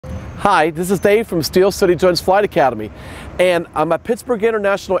Hi, this is Dave from Steel City Drones Flight Academy, and I'm at Pittsburgh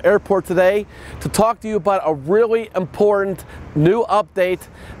International Airport today to talk to you about a really important new update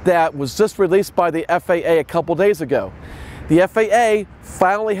that was just released by the FAA a couple days ago. The FAA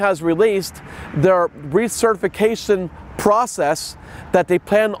finally has released their recertification process that they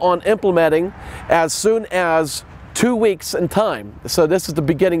plan on implementing as soon as 2 weeks in time. So this is the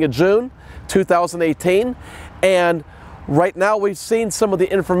beginning of June 2018, and right now we've seen some of the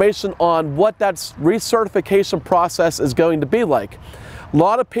information on what that recertification process is going to be like. A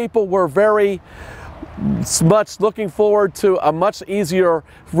lot of people were very much looking forward to a much easier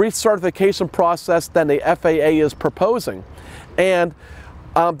recertification process than the FAA is proposing. And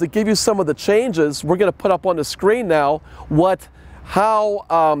to give you some of the changes, we're going to put up on the screen now how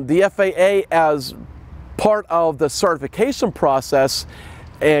the FAA, as part of the certification process,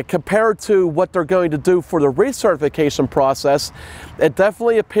 and compared to what they're going to do for the recertification process, it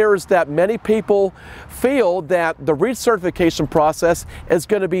definitely appears that many people feel that the recertification process is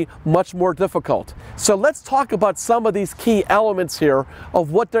going to be much more difficult. So let's talk about some of these key elements here of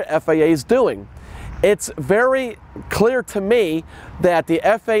what the FAA is doing. It's very clear to me that the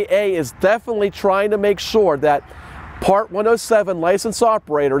FAA is definitely trying to make sure that Part 107 licensed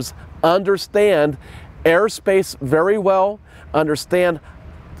operators understand airspace very well, understand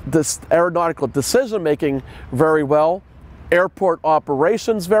this aeronautical decision making very well, airport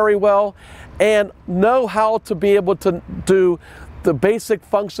operations very well, and know how to be able to do the basic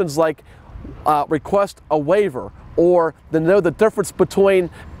functions like request a waiver, or to know the difference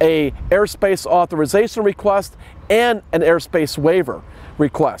between a airspace authorization request and an airspace waiver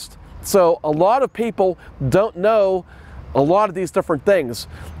request. So a lot of people don't know a lot of these different things.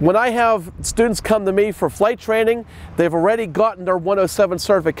 When I have students come to me for flight training, they've already gotten their 107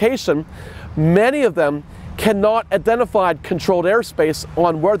 certification. Many of them cannot identify controlled airspace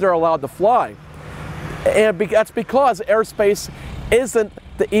on where they're allowed to fly. And that's because airspace isn't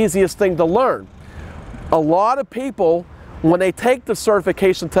the easiest thing to learn. A lot of people, when they take the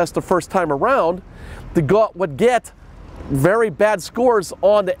certification test the first time around, would get very bad scores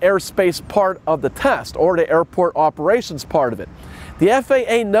on the airspace part of the test or the airport operations part of it. The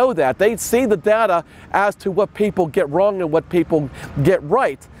FAA know that. They see the data as to what people get wrong and what people get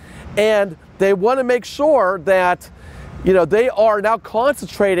right. And they want to make sure that, they are now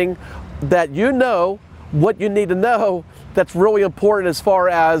concentrating that what you need to know that's really important as far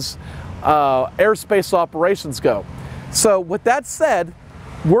as airspace operations go. So with that said,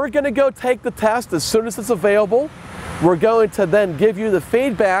 we're going to go take the test as soon as it's available. We're going to then give you the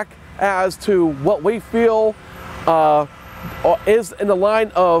feedback as to what we feel is in the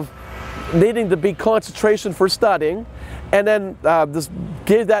line of needing to be concentration for studying, and then just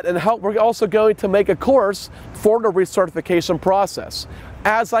give that and help. We're also going to make a course for the recertification process.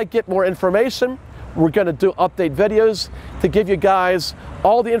 As I get more information, we're going to do update videos to give you guys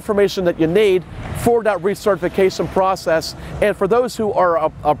all the information that you need for that recertification process. And for those who are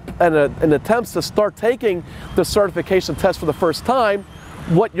in attempts to start taking the certification test for the first time,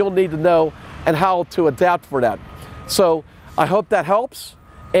 what you'll need to know and how to adapt for that. So I hope that helps,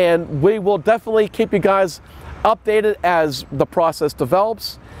 and we will definitely keep you guys updated as the process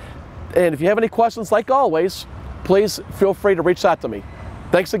develops. And if you have any questions, like always, please feel free to reach out to me.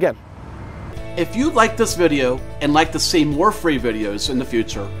 Thanks again. If you like this video and like to see more free videos in the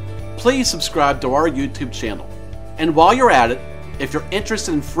future, please subscribe to our YouTube channel. And while you're at it, if you're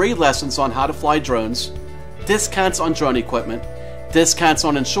interested in free lessons on how to fly drones, discounts on drone equipment, discounts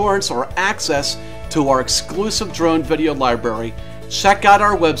on insurance, or access to our exclusive drone video library, check out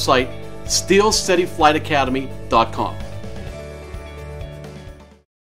our website, steelcityflightacademy.com.